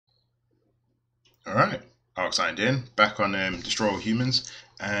Alright, Ark signed in, back on Destroy All Humans,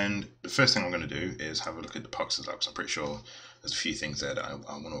 and the first thing I'm going to do is have a look at the Poxes lab, because I'm pretty sure there's a few things there that I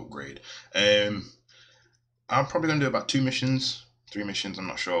want to upgrade. I'm probably going to do about 2 missions, 3 missions, I'm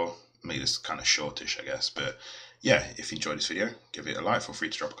not sure. Make this kind of shortish, I guess, but yeah, if you enjoyed this video, give it a like, feel free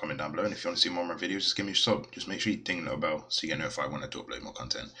to drop a comment down below, and if you want to see more of my videos, just give me a sub. Just make sure you ding the little bell so you get notified when I do upload more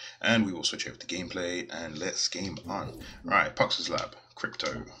content. And we will switch over to gameplay, and let's game on. Right, Poxes lab,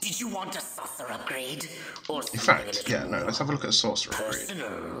 crypto. Did you want a saucer upgrade? Or In fact, yeah, no, let's have a look at a sorcerer upgrade.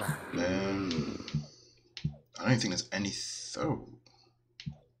 I don't think there's any... Oh.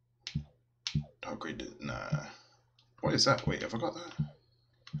 Upgrade it, nah. What is that? Wait, have I got that?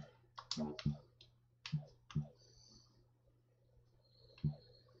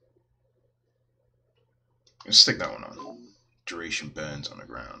 Let's stick that one on. Duration burns on the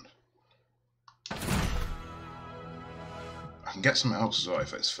ground. I can get something else as well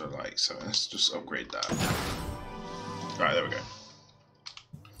if it's for like, so let's just upgrade that. Alright, there we go.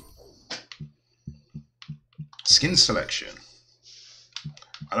 Skin selection.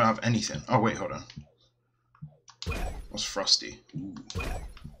 I don't have anything. Oh wait, hold on. What's Frosty? Ooh.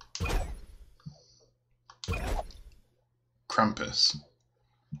 Krampus.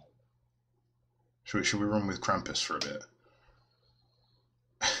 Should we run with Krampus for a bit?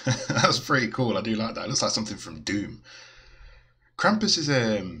 That's pretty cool. I do like that. It looks like something from Doom. Krampus is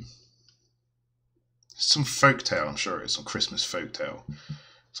some folktale. I'm sure it's some Christmas folktale.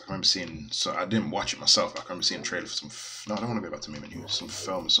 So I remember seeing. So I didn't watch it myself. But I remember seeing a trailer for some. No, I don't want to go back to Meme News. Some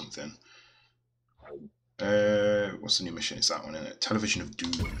film or something. What's the new mission? It's that one, isn't it? Television of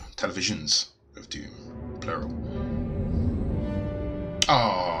Doom. Televisions of Doom, plural.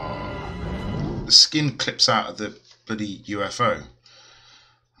 Oh. The skin clips out of the bloody UFO.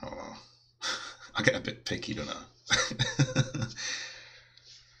 Oh well. I get a bit picky, don't I?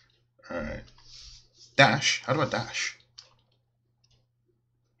 Alright. Dash? How do I dash?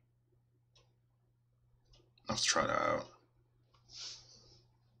 I'll have to try that out.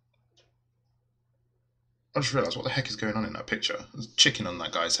 I just realised what the heck is going on in that picture. There's a chicken on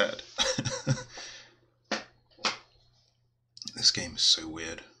that guy's head. This game is so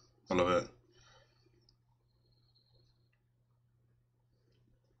weird. I love it.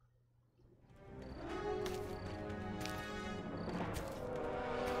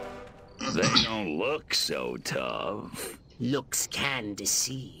 They don't look so tough. Looks can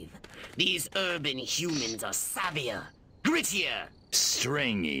deceive. These urban humans are savvier, grittier,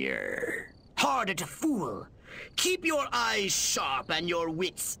 Stringier. harder to fool. Keep your eyes sharp and your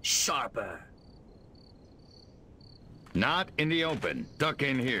wits sharper. Not in the open. Duck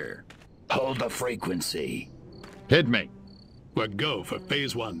in here. Hold the frequency. Hit me. We're go for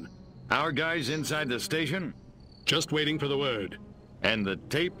phase 1. Our guys inside the station? Just waiting for the word. And the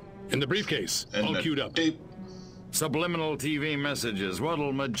tape? In the briefcase, all queued up. Tape. Subliminal TV messages.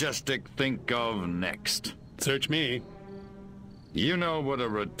 What'll Majestic think of next? Search me. You know what a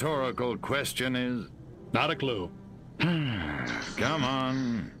rhetorical question is? Not a clue. Come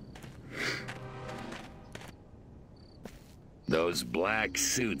on. Those black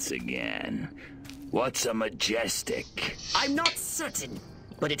suits again. What's a Majestic? I'm not certain,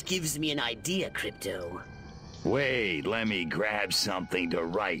 but it gives me an idea, Crypto. Wait, let me grab something to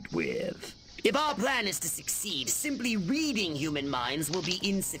write with. If our plan is to succeed, simply reading human minds will be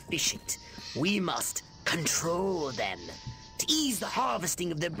insufficient. We must control them. To ease the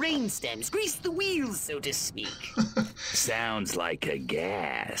harvesting of their brainstems, grease the wheels, so to speak. Sounds like a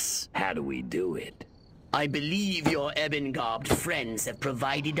gas. How do we do it? I believe your ebon-garbed friends have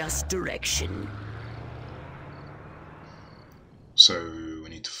provided us direction. So we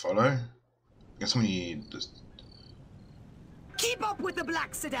need to follow. I guess we need this. Keep up with the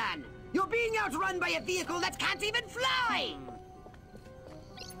black sedan! You're being outrun by a vehicle that can't even fly!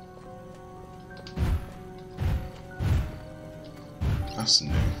 That's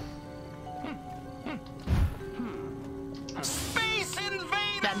new. Space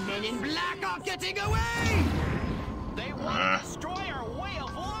Invaders! The men in black are getting away! They want to destroy our way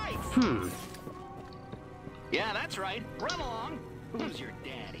of life! Yeah, that's right. Run along. Who's your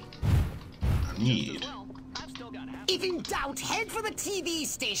daddy? I need. Well, I've still got half. If in doubt, head for the TV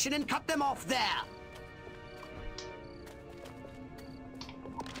station and cut them off there.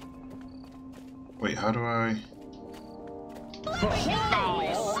 Wait, how do I?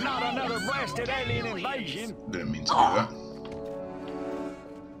 Oh, not another blasted alien invasion! Didn't mean to do that.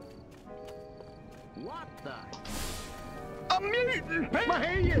 What the? A mutant!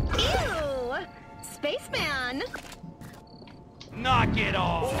 Ew! Spaceman! Knock it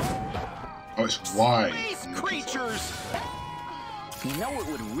off! Oh, it's Y. Space creatures! You know what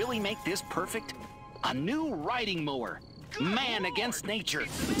would really make this perfect? A new riding mower. Man against nature.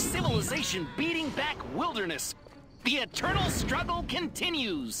 Civilization beating back wilderness. The eternal struggle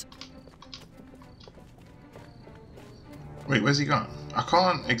continues. Wait, where's he gone? I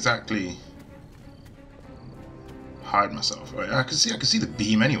can't exactly hide myself. Wait, I can see the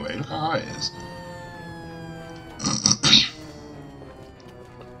beam anyway. Look how high it is.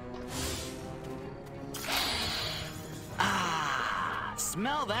 Ah,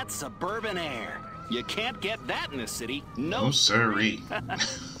 smell that suburban air. You can't get that in the city. No, sirree.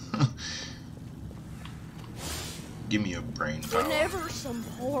 Give me your brain power. Whenever some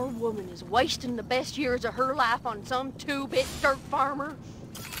poor woman is wasting the best years of her life on some two-bit dirt farmer.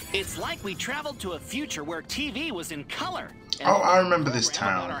 it's like we traveled to a future where TV was in color. Oh, I remember this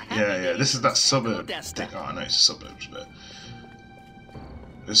town. Yeah, this is that suburb thing. Oh, I know it's suburbs, but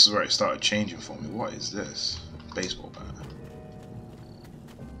this is where it started changing for me. What is this? Baseball bat.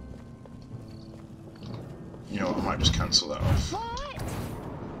 You know what, I might just cancel that off.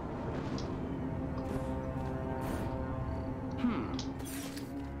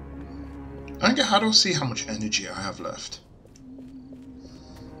 I don't get, how do I see how much energy I have left?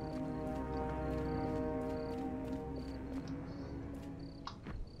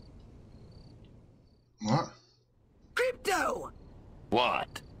 What? Crypto!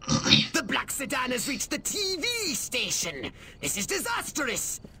 What? The black sedan has reached the TV station! This is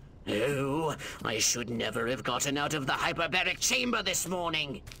disastrous! Oh, I should never have gotten out of the hyperbaric chamber this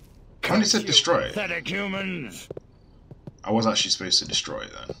morning. I only said destroy it. Pathetic humans. I was actually supposed to destroy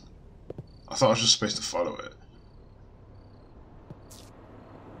it then. I thought I was just supposed to follow it.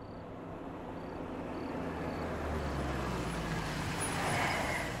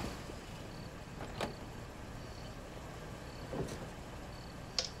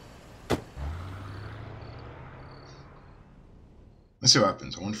 Let's see what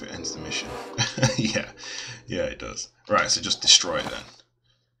happens. I wonder if it ends the mission. yeah, it does. Right, so just destroy it then.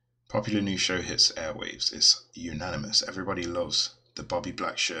 Popular new show hits airwaves. It's unanimous. Everybody loves the Bobby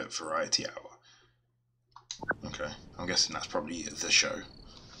Blackshirt Variety Hour. Okay, I'm guessing that's probably the show.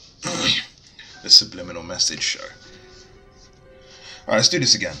 The subliminal message show. Alright, let's do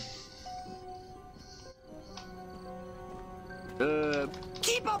this again.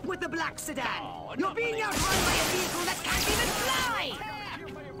 Keep up with the black sedan! You're being outrun by a vehicle that can't even fly!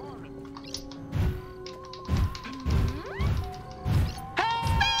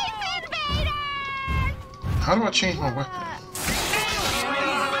 Space invaders! How do I change my weapon?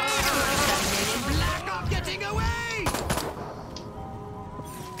 Black are getting away!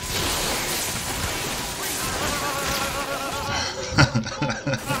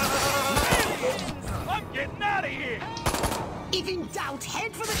 I'm getting out of here. If in doubt,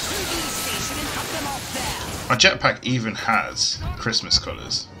 head for the TV station and cut them off there! My jetpack even has Christmas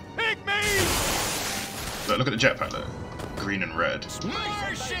colours. Pick me! Look at the jetpack, look. Green and red.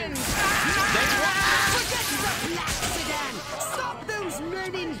 Martians! Forget the black sedan! Stop those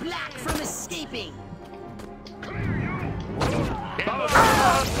men in black from escaping!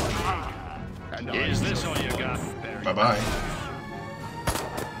 Is this all you got? Bye-bye.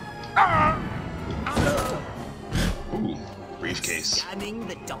 Ooh, briefcase. Scanning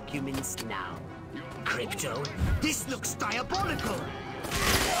the documents now. Crypto, this looks diabolical!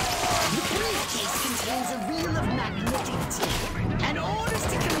 The briefcase contains a reel of magnetic tape and orders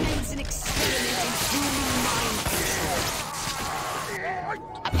to commence an experiment in human mind control.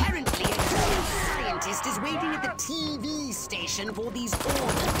 Apparently, a human scientist is waiting at the TV station for these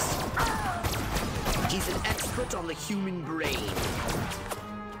orders. He's an expert on the human brain.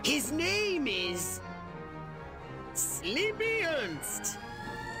 His name is Sleepy Ernst.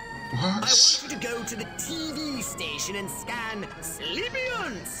 I What? want you to go to the TV station and scan Sleepy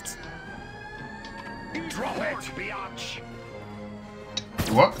Ernst. Drop it, biatch.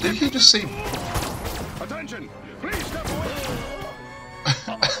 What? Did he just say? Attention! Please step away.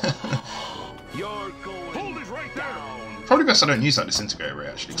 You're going. Hold it right down. Probably best I don't use that disintegrator ray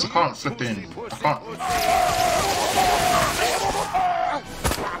actually, because I can't flip in. I can't.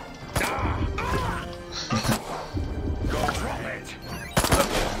 Drop it.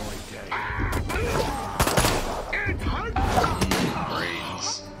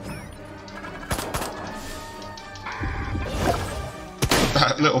 Brains.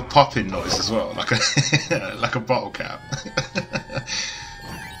 That little popping noise as well, like a like a bottle cap.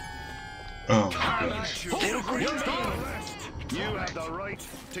 Oh my gosh. You have the right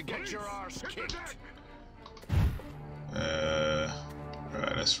to get your arse kicked.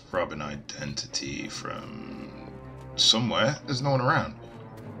 Right, let's rob an identity from somewhere. There's no one around.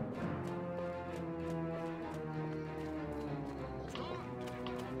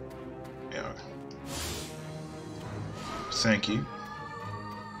 Yeah. Thank you.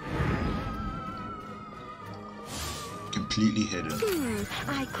 Completely hidden.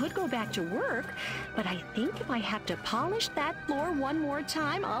 I could go back to work, but I think if I have to polish that floor one more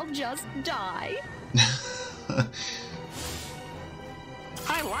time, I'll just die.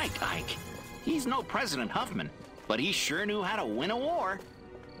 I like Ike. He's no President Huffman, but he sure knew how to win a war.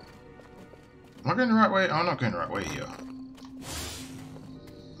 Am I going the right way? I'm not going the right way here.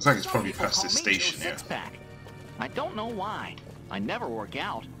 It's like it's probably People past call this me Joe station here. Six-Pack. I don't know why. I never work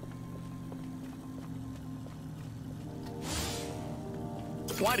out.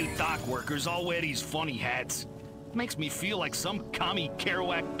 Why do dock workers all wear these funny hats? Makes me feel like some commie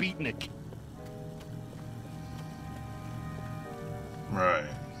Kerouac beatnik. Right.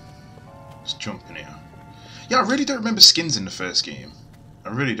 Let's jump in here. Yeah, I really don't remember skins in the first game. I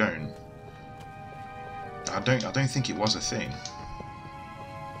really don't. I don't think it was a thing.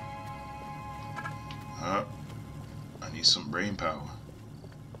 I need some brain power.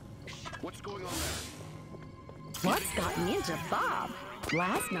 What's going on there? What's gotten into Bob?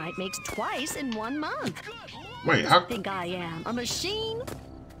 Last night makes twice in 1 month. Wait, how? I think I am a machine.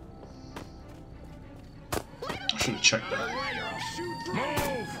 I should have checked that.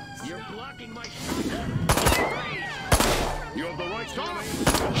 Move! You're blocking my shot. You have the right shot.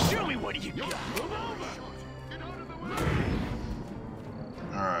 Show me what you got. Move over. Get out of the way.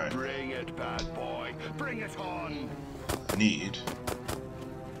 Alright. Bring it, bad boy. Bring it on. Need.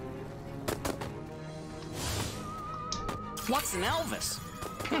 What's an Elvis?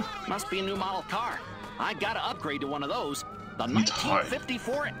 Must be a new model car. I gotta upgrade to one of those. The Need to hide.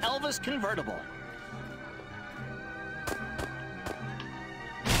 1954 Elvis convertible.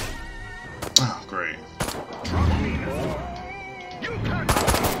 Oh, great. You can't.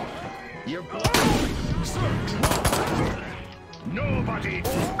 You're blocking. Nobody.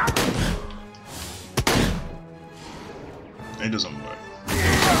 It doesn't work.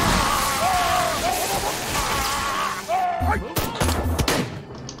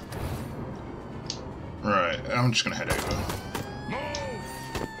 Right, I'm just gonna head over. Move.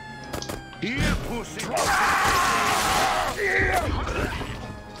 Here, pussy.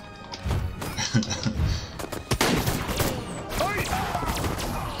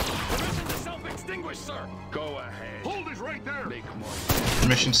 Permission to self-extinguish, sir. Go ahead. Hold it right there. Make more.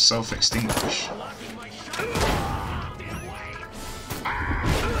 Permission to self-extinguish. Blocking my shot. Damn way.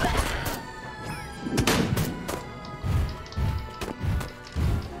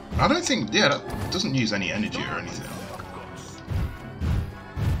 I don't think, yeah, that doesn't use any energy or anything.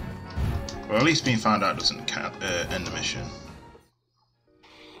 Well, at least being found out doesn't end the mission.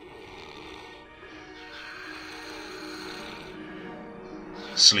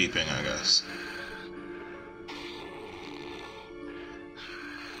 Sleeping, I guess.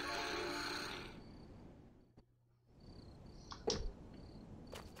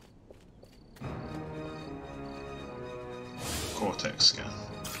 Cortex scan.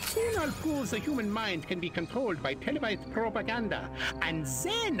 Soon I'll prove the human mind can be controlled by televised propaganda. And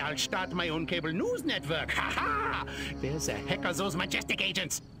then I'll start my own cable news network. Ha ha! There's a heck of those majestic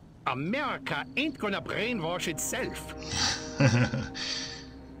agents. America ain't gonna brainwash itself.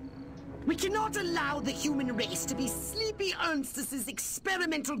 We cannot allow the human race to be Sleepy Ernstus's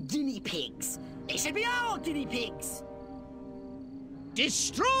experimental guinea pigs. They should be our guinea pigs.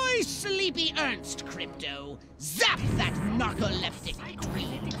 Destroy Sleepy Ernst, Crypto. Zap that narcoleptic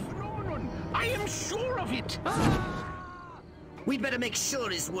dream. I am sure of it. We'd better make sure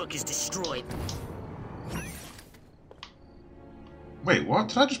his work is destroyed. Wait, what?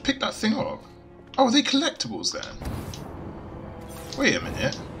 Did I just pick that thing up? Oh, are they collectibles then? Wait a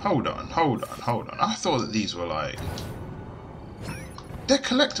minute. Hold on. I thought that these were like... They're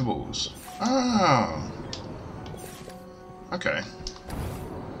collectibles. Oh. Okay.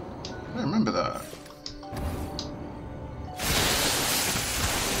 I don't remember that.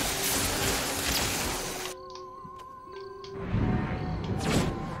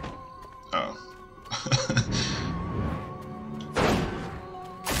 Oh.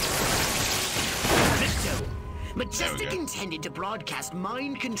 Majestic intended to broadcast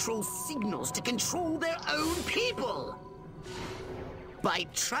mind control signals to control their own people. By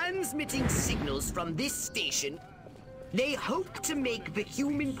transmitting signals from this station, they hope to make the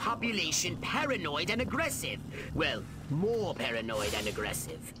human population paranoid and aggressive. Well, more paranoid and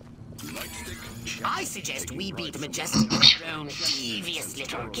aggressive. I suggest we beat Majestic in our own devious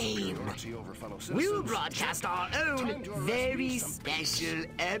little game. We'll broadcast our own very special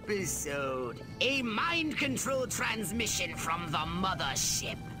episode. A mind control transmission from the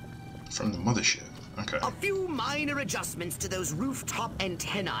mothership. From the mothership? Okay. A few minor adjustments to those rooftop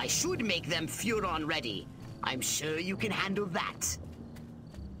antennae should make them Furon ready. I'm sure you can handle that.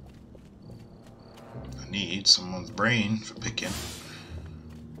 I need someone's brain for picking.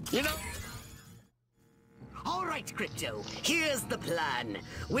 You know... Alright, Crypto, here's the plan.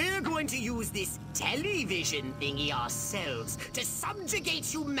 We're going to use this television thingy ourselves to subjugate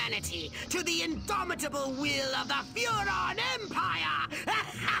humanity to the indomitable will of the Furon Empire!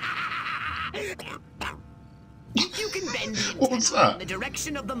 If you can bend the antenna in the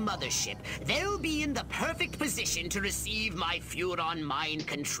direction of the mothership, they'll be in the perfect position to receive my Furon mind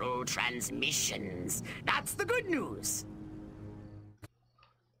control transmissions. That's the good news.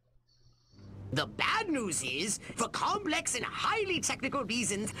 The bad news is, for complex and highly technical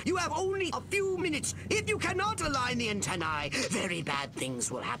reasons, you have only a few minutes. If you cannot align the antennae, very bad things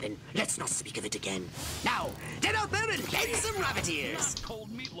will happen. Let's not speak of it again. Now, get out there and bend some rabbit ears. Cold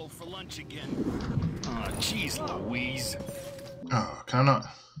meatloaf for lunch again. Oh, jeez, Louise. Oh, can I not?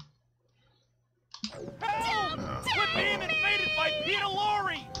 Help! We're being invaded by Peter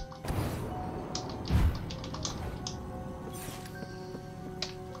Lorre!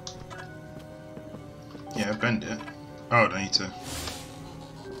 Yeah, bend it. Oh, I need to.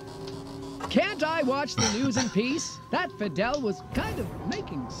 Can't I watch the news in peace? That Fidel was kind of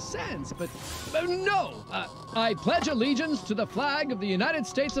making sense, but no! I pledge allegiance to the flag of the United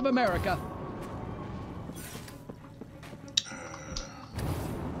States of America.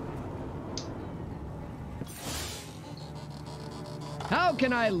 How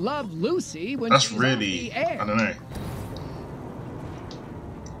can I love Lucy when that's she's really, on the air? I don't know.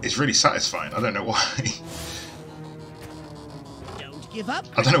 It's really satisfying. I don't know why. Don't give up.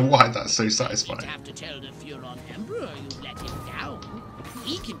 I don't know why that's so satisfying. You'd have to tell the Furon Emperor you let him down.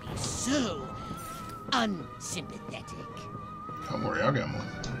 He can be so unsympathetic. Don't worry, I'll get more.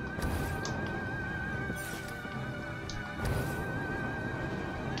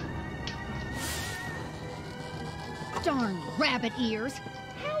 Darn rabbit ears.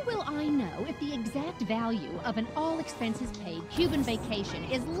 How will I know if the exact value of an all-expenses-paid Cuban vacation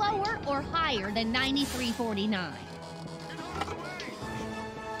is lower or higher than $93.49?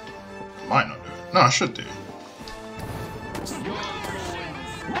 Might not do. No, I should do.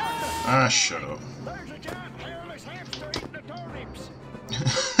 Ah, shut up.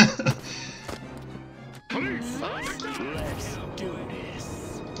 Let's do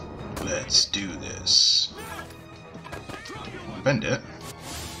this. Let's do this. Bend it.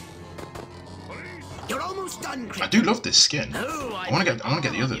 You're almost done, Crypto. I do love this skin. Oh, I want to get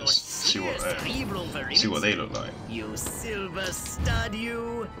the others. See what they look like. You silver stud,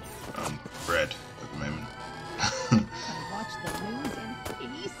 you. I'm red at the moment. Watch the news in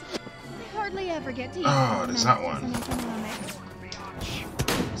peace. I hardly ever get to use Oh, there's that one. economics.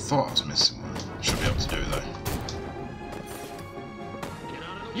 Thought I was missing one. Should be able to do it though.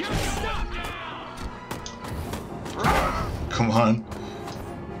 Come on.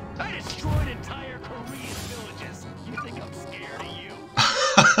 I destroyed entire Korean villages. You think I'm scared of you?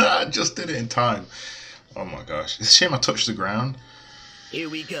 I just did it in time. Oh my gosh. It's a shame I touched the ground. Here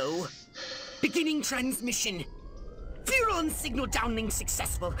we go. Beginning transmission. Furon signal downlink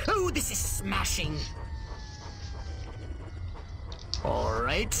successful. Oh, this is smashing.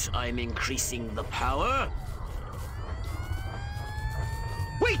 Alright, I'm increasing the power.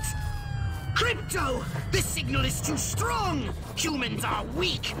 Wait! Crypto! The signal is too strong! Humans are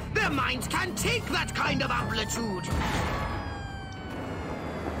weak! Their minds can't take that kind of amplitude!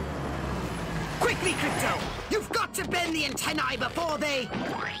 Quickly, Crypto! You've got to bend the antennae before they...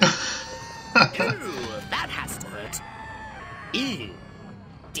 Ew, that has to hurt. Ew.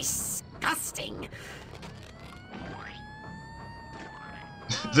 Disgusting.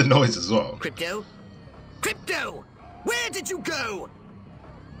 The noise as well. Crypto? Crypto! Where did you go?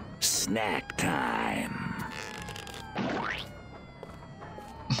 Snack time.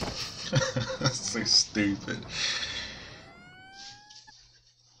 That's so stupid.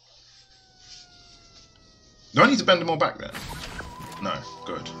 Do I need to bend them all back then? No,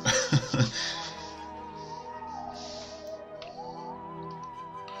 good.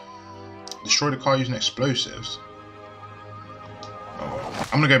 Destroy the car using explosives. Oh well.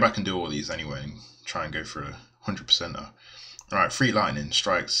 I'm gonna go back and do all these anyway and try and go for a 100%er. Alright, free lightning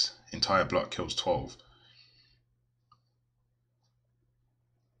strikes entire block, kills 12.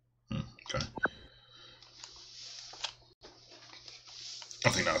 Okay. I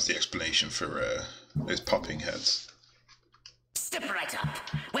think that was the explanation for those popping heads. Step right up.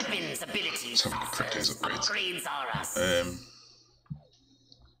 Weapons, abilities, Some Crypto's upgrades. upgrades are us.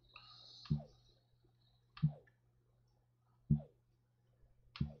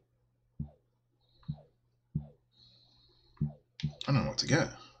 I don't know what to get.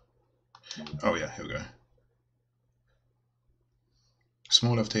 Oh yeah, here we go.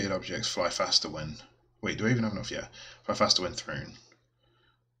 Small levitated objects fly faster when... Wait, do I even have enough? Yeah. Fly faster when thrown.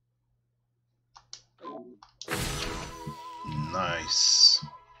 Nice.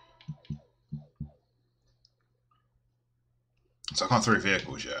 So I can't throw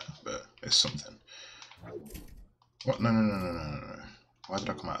vehicles yet, but it's something. What? No. Why did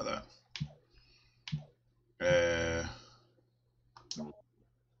I come out of that? There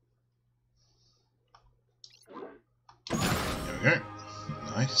we go.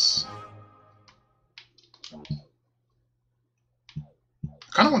 Nice. I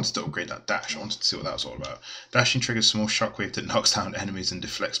kind of wanted to upgrade that dash. I wanted to see what that was all about. Dashing triggers a small shockwave that knocks down enemies and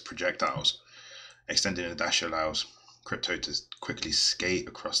deflects projectiles. Extending the dash allows Crypto to quickly skate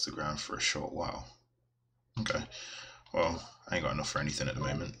across the ground for a short while. Okay. Well, I ain't got enough for anything at the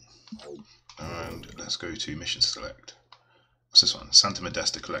moment. And let's go to mission select. What's this one? Santa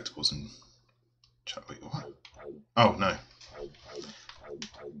Modesta collectibles and... Wait, what? Oh, no.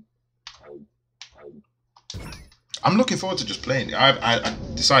 I'm looking forward to just playing it. I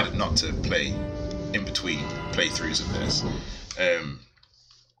decided not to play in between playthroughs of this.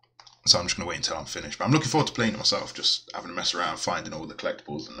 So I'm just going to wait until I'm finished. But I'm looking forward to playing it myself, just having to mess around, finding all the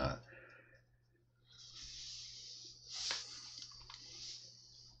collectibles and that.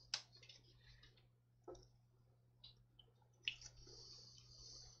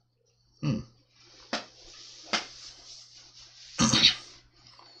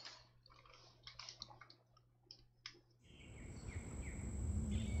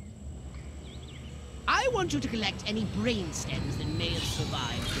 I want you to collect any brain stems that may have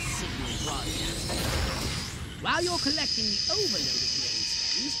survived the signal broadcast. While you're collecting the overloaded brain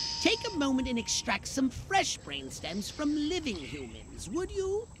stems, take a moment and extract some fresh brain stems from living humans, would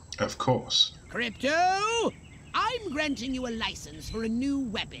you? Of course. Crypto! I'm granting you a license for a new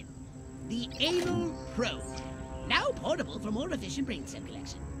weapon. The Anal Probe. Now portable for more efficient brain stem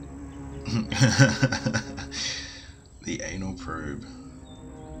collection. The Anal Probe.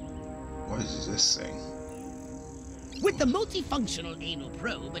 What is this thing? With the multifunctional anal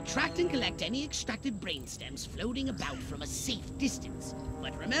probe, attract and collect any extracted brain stems floating about from a safe distance.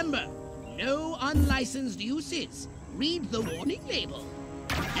 But remember, no unlicensed uses. Read the warning label.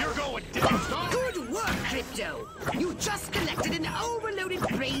 You're going down. Good work, Crypto. You just collected an overloaded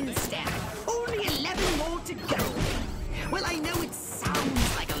brain stem. Only 11 more to go. Well, I know it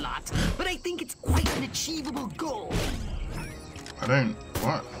sounds like a lot, but I think it's quite an achievable goal. I don't...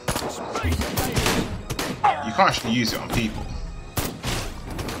 What? You can't actually use it on people.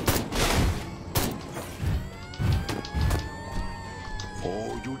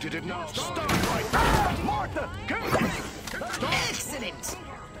 Oh, you did it now. Stop right there. Martha, Excellent.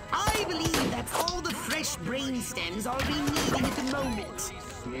 I believe that's all the fresh brain stems I'll be needing at the moment.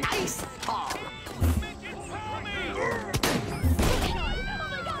 Nice, Paul.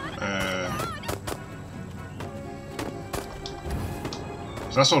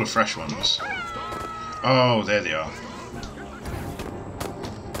 So that's all the fresh ones. Oh, there they are.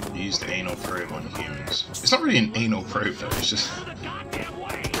 Use the anal probe on humans. It's not really an anal probe though, it's just...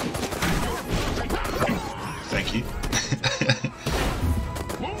 Thank you.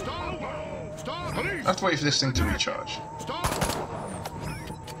 I have to wait for this thing to recharge.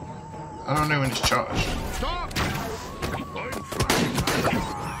 I don't know when it's charged.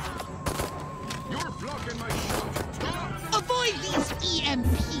 Avoid these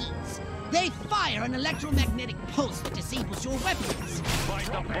EMPs. They fire an electromagnetic pulse that disables your weapons. Find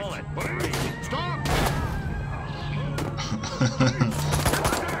the bullet. Stop!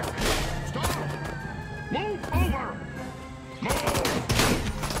 Stop! Move over!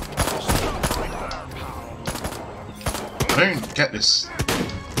 I don't get this. I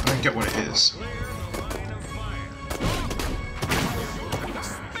don't get what it is.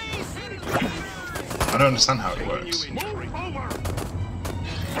 I don't understand how it works.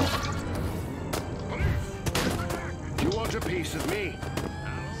 You want a piece of me?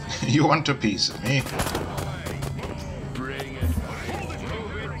 You want a piece of me? Bring it.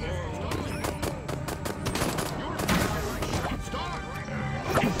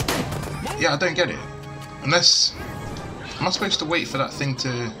 Yeah, I don't get it. Unless... Am I supposed to wait for that thing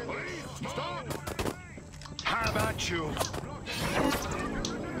to... How about you?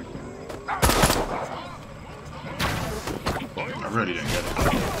 I really don't get it.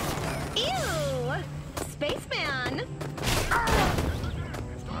 Ew! Spaceman!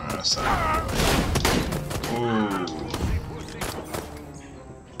 That's that. Ooh.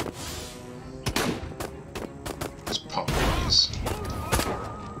 Let's pop these.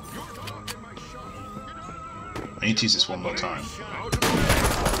 I need to use this one more time.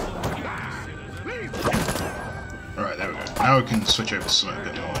 Alright, there we go. Now we can switch over to something a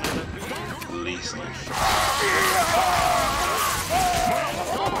bit more lethal.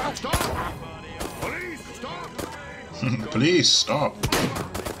 Police, stop!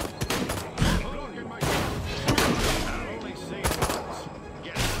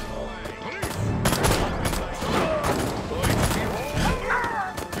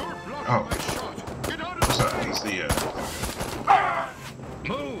 Oh. What's that? It's the,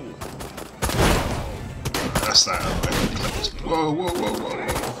 that's that. Whoa, whoa, whoa, whoa,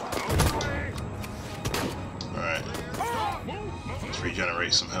 whoa. Alright. Let's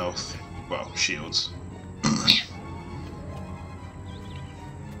regenerate some health. Well, shields.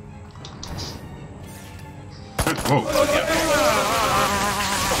 Whoa, yeah.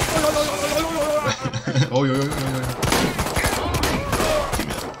 Oh, yo, yo, yo, yo, yo. Give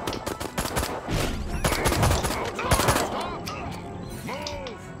me that.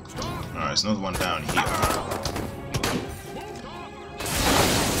 Alright, there's another one down here.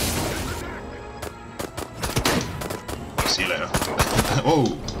 See you later.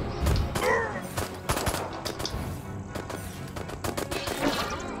 Whoa!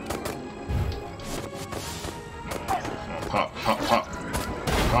 Pop, pop, pop.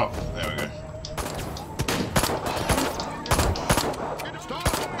 Pop. There we go.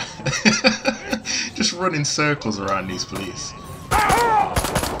 Just run in circles around these police.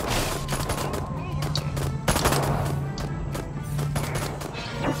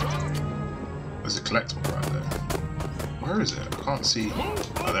 There's a collectible right there. Where is it? I can't see.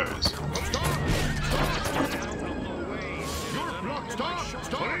 Oh, there it is.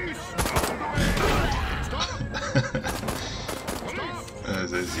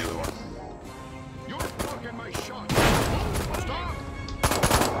 There's the other one.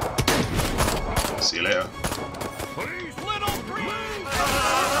 See you later.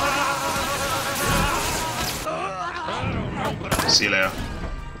 See you later.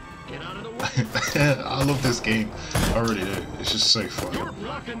 I love this game. I really do. It's just so fun.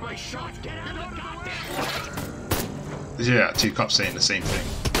 Yeah, two cops saying the same thing.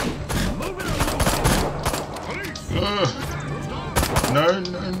 No, no,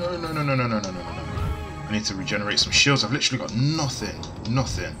 no, no, no, no, no, no, no, no, no. I need to regenerate some shields. I've literally got nothing.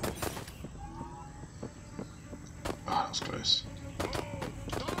 Nothing. Ah, that was close.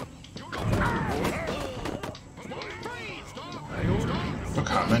 Look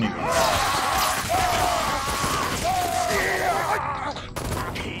how many of them.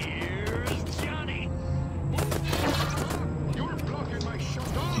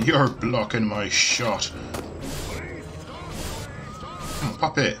 You're blocking my shot. Come on,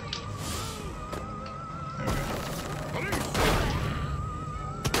 pop it. There we go.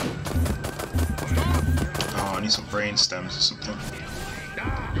 Oh, I need some brain stems or something.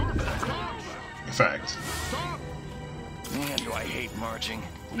 In fact. Man, do I hate marching.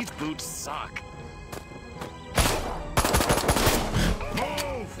 These boots suck.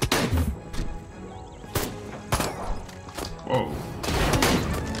 Whoa.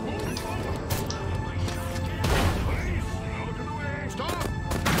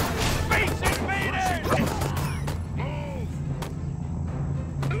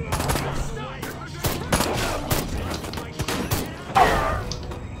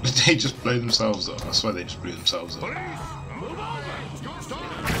 They just blew themselves up. I swear they just blew themselves up.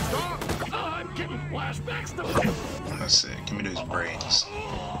 That's it. Give me those brains.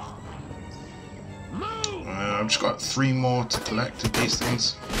 I've just got 3 more to collect of these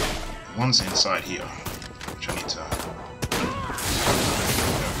things. One's inside here, which I need to.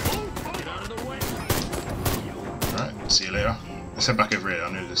 Alright, see you later. Let's head back over here.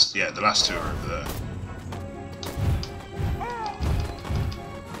 I know this. Yeah, the last 2 are over there.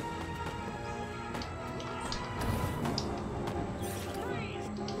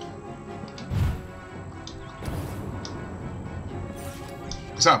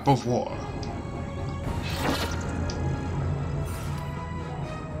 Is that above water?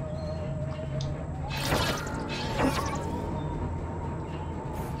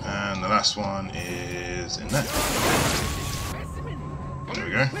 And the last one is in there. There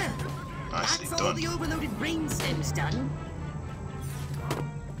we go. Nicely done. All the overloaded brain stems done.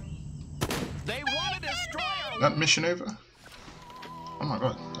 They want to destroy our... That mission over? Oh my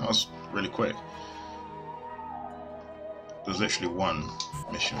god, that was really quick. There's literally 1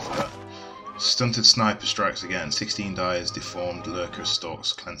 mission for that. Stunted sniper strikes again. 16 dies. Deformed lurker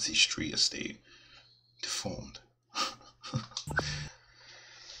stalks Clancy Street estate. Deformed.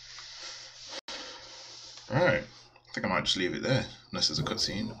 Alright. I think I might just leave it there. Unless there's a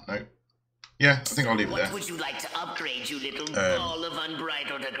cutscene. Nope. yeah, I think I'll leave it there. What would you like to upgrade, you little ball of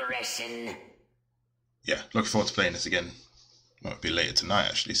unbridled aggression? Yeah, looking forward to playing this again. Well, it'll be later tonight,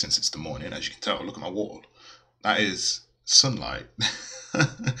 actually, since it's the morning. As you can tell, look at my wall. That is sunlight.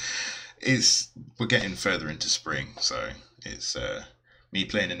 We're getting further into spring, so it's me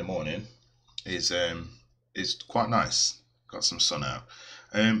playing in the morning is quite nice. Got some sun out.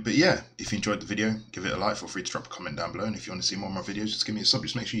 But yeah, if you enjoyed the video, give it a like. Feel free to drop a comment down below. And if you want to see more of my videos, just give me a sub.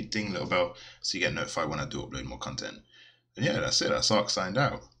 Just make sure you ding the little bell so you get notified when I do upload more content. And yeah, that's it. That's Ark signed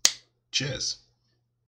out. Cheers.